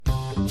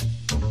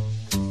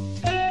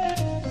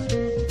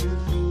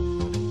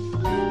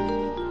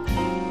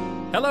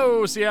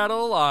Hello,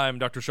 Seattle. I'm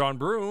Dr. Sean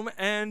Broom,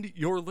 and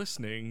you're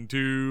listening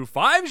to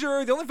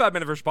Fivesure, the only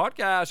 5-minute version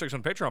podcast. Check us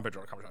on Patreon,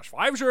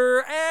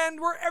 patreon.com/Fivesure, and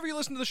wherever you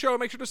listen to the show,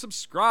 make sure to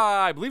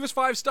subscribe, leave us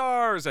 5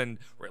 stars, and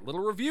write a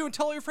little review, and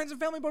tell all your friends and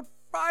family about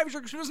Fivesure,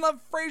 because who doesn't have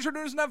Frasier,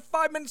 who doesn't have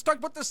 5 minutes to talk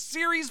about the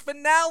series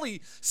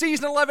finale,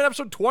 Season 11,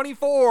 Episode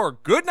 24,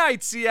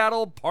 Goodnight,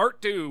 Seattle, Part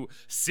 2,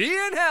 See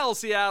You in Hell,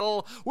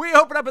 Seattle. We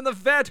open up in the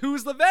vet.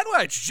 Who's the vet?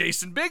 Well, it's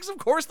Jason Biggs, of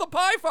course, the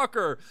pie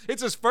fucker.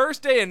 It's his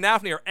first day, and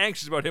Daphne are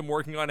anxious about him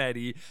working on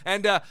Eddie,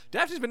 and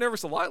Daphne's been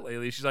nervous a lot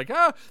lately. She's like,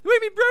 the way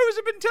me bros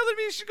have been telling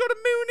me he should go to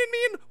Moon and me,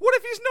 and what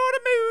if he's not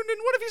a Moon, and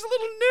what if he's a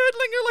little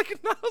nerdlinger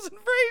like Niles and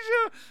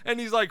Frasier? And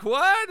he's like,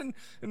 what? And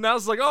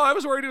Niles is like, I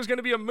was worried it was going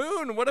to be a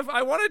Moon. What if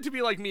I wanted to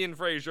be like me and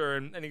Frasier?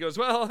 And he goes,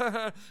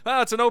 well,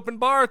 it's an open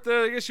bar.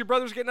 I guess your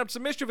brother's getting up to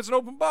some mischief. It's an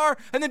open bar.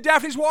 And then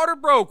Daphne's water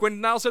broke when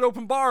Niles said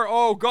open bar.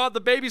 Oh, God,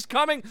 the baby's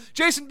coming.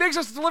 Jason Biggs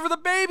has to deliver the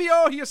baby.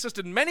 Oh, he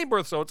assisted in many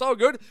births, so it's all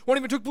good. One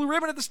even took blue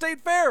ribbon at the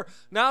state fair.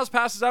 Niles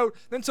passes out.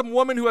 Then some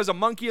woman who has a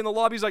monkey in the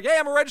lobby's like, hey,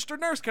 I'm a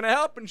registered nurse. Can I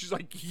help? And she's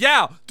like,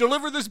 yeah,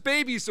 deliver this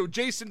baby so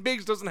Jason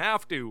Biggs doesn't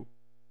have to.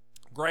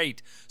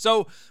 Great.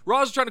 So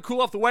Roz is trying to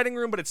cool off the wedding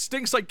room, but it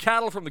stinks like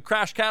cattle from the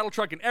crashed cattle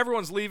truck, and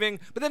everyone's leaving.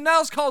 But then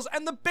Niles calls,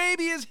 and the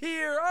baby is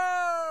here.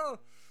 Oh,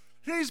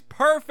 he's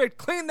perfect.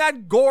 Clean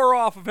that gore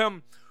off of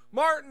him.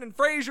 Martin and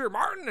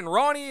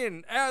Ronnie,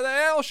 and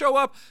they all show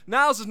up.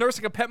 Niles is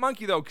nursing a pet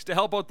monkey, though, to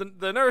help out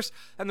the nurse.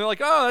 And they're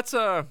like, oh, that's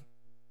a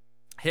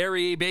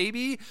hairy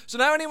baby. So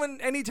now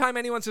anytime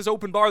anyone says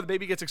open bar, the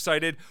baby gets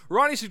excited.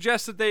 Ronnie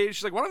suggests that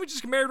she's like, why don't we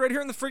just get married right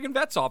here in the friggin'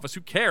 vet's office? Who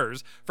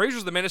cares?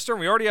 Frasier's the minister,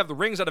 and we already have the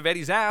rings out of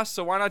Eddie's ass,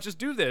 so why not just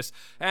do this?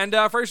 And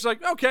Frasier's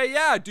like, okay,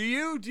 yeah, do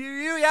you?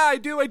 Yeah, I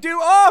do.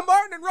 Oh,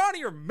 Martin and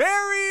Ronnie are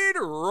married.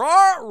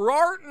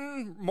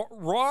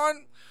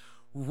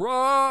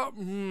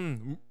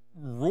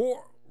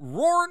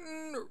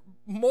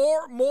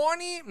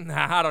 Morny?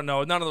 I don't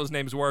know. None of those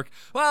names work.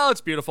 Well,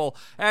 it's beautiful.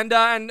 And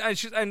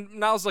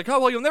Niles is like,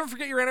 oh, well, you'll never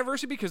forget your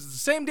anniversary because it's the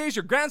same day as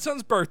your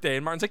grandson's birthday.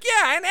 And Martin's like,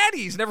 yeah, and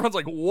Eddie's. And everyone's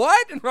like,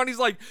 what? And Ronnie's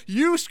like,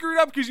 you screwed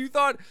up because you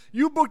thought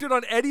you booked it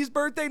on Eddie's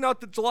birthday, not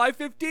the July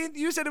 15th.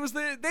 You said it was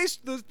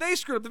they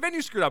screwed up. The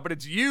venue screwed up, but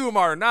it's you,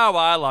 Martin. Oh, well,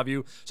 I love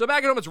you. So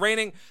back at home, it's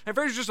raining, and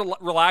Frasier's just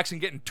relaxing,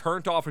 getting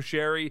turned off of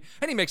Sherry.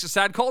 And he makes a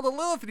sad call to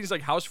Lilith, and he's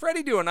like, how's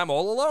Freddie doing? I'm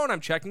all alone. I'm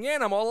checking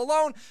in. I'm all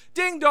alone.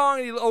 Ding dong.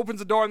 And he opens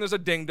the door, and there's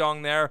a ding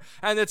dong there,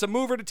 and it's a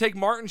mover to take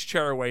Martin's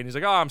chair away, and he's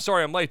like, oh, I'm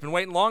sorry, I'm late, been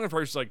waiting long, and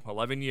Frasier's like,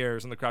 11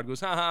 years, and the crowd goes,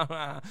 ha ha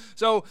ha.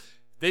 So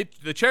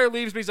the chair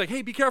leaves, but he's like,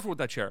 hey, be careful with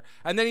that chair.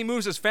 And then he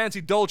moves his fancy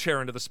dull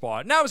chair into the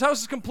spot. Now his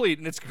house is complete,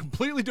 and it's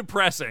completely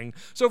depressing.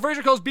 So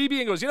Frasier calls BB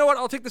and goes, you know what,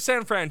 I'll take the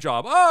San Fran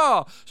job.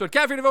 Oh! So at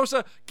Cafe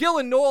Nervosa, Gil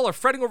and Noel are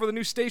fretting over the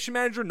new station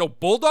manager. No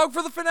Bulldog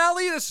for the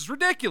finale? This is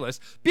ridiculous.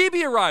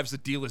 BB arrives. The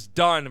deal is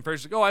done. And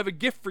Frasier's like, oh, I have a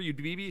gift for you,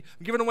 BB.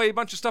 I'm giving away a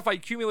bunch of stuff I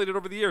accumulated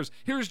over the years.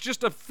 Here's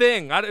just a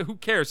thing. Who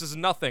cares? This is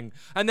nothing.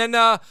 And then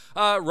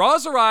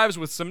Roz arrives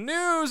with some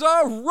news.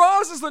 Oh,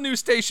 Roz is the new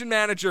station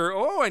manager.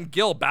 Oh, and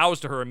Gil bows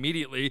to her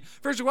immediately.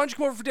 Frasier's like, why don't you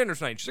come over for dinner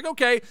tonight? She's like,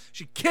 okay.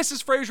 She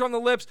kisses Frasier on the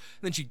lips,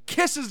 and then she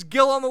kisses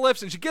Gil on the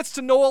lips, and she gets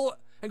to Noel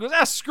and goes,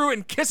 screw it,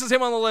 and kisses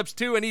him on the lips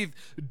too, and he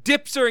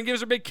dips her and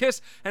gives her a big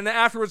kiss, and then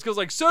afterwards Gil's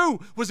like,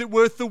 so, was it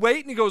worth the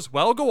wait? And he goes,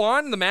 well, go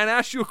on, and the man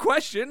asked you a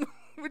question,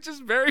 which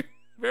is very,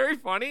 very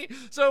funny.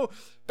 So,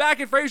 back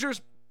at Frasier's,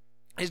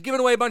 he's giving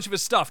away a bunch of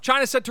his stuff.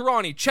 China set to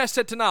Ronnie, chess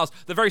set to Niles,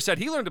 the very set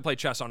he learned to play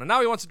chess on, and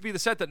now he wants it to be the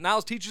set that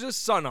Niles teaches his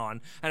son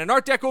on, and an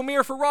Art Deco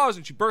mirror for Roz,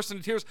 and she bursts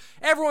into tears.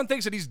 Everyone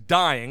thinks that he's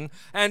dying,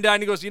 and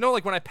he goes, you know,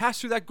 like when I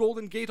pass through that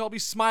golden gate, I'll be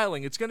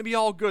smiling. It's going to be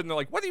all good. And they're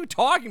like, what are you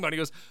talking about? And he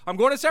goes, I'm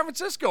going to San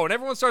Francisco, and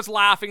everyone starts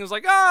laughing. It's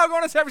like, oh, I'm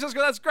going to San Francisco.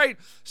 That's great.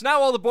 So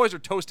now all the boys are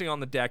toasting on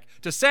the deck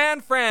to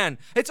San Fran.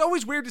 It's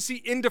always weird to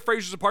see into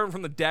Frasier's apartment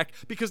from the deck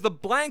because the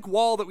blank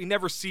wall that we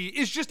never see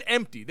is just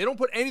empty. They don't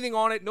put anything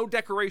on it, no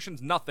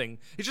decorations, nothing.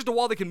 It's just a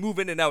wall they can move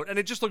in and out, and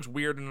it just looks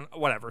weird and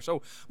whatever.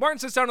 So Martin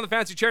sits down in the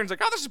fancy chair and he's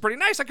like, oh, this is pretty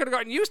nice. I could have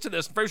gotten used to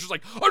this. And Frasier's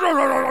like, oh,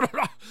 no.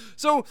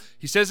 So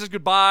he says his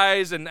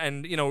goodbyes,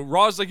 and you know,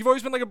 Roz is like, you've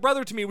always been like a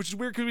brother to me, which is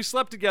weird because we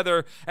slept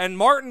together. And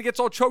Martin gets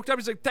all choked up.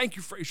 He's like, thank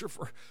you, Frasier,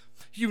 for,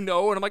 you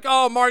know. And I'm like,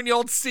 oh, Martin, you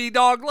old sea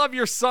dog, love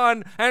your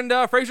son. And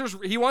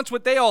he wants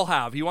what they all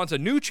have. He wants a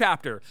new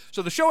chapter.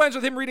 So the show ends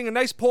with him reading a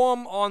nice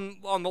poem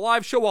on the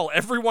live show while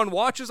everyone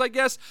watches, I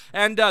guess.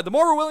 And the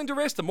more we're willing to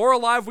risk, the more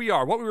alive we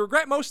are. What we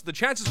regret most are the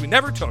chances we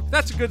never took.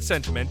 That's a good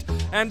sentiment.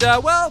 And,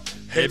 well,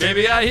 hey,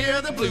 baby, I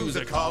hear the blues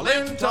are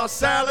calling. Toss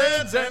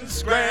salads and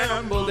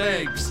scrambled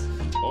eggs.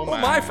 Oh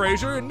my,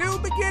 Frasier, new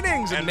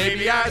beginnings. And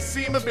maybe I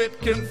seem a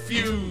bit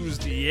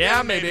confused.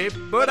 Yeah, maybe,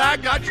 but I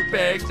got you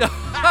pegged.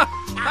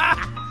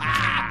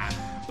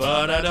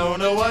 But I don't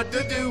know what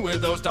to do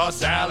with those tossed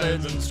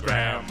salads and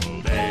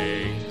scrambled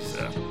eggs.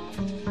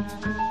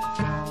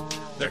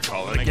 They're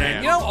calling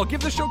again. You know, I'll give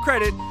the show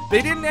credit.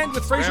 They didn't end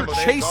with Frasier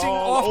chasing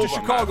off to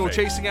Chicago,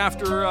 chasing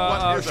after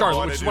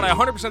Charlotte, which is what I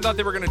 100% thought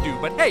they were going to do.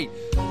 But hey,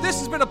 this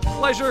has been a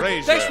pleasure.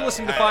 Thanks for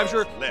listening to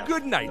Fivesure.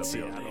 Good night,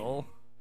 Seattle.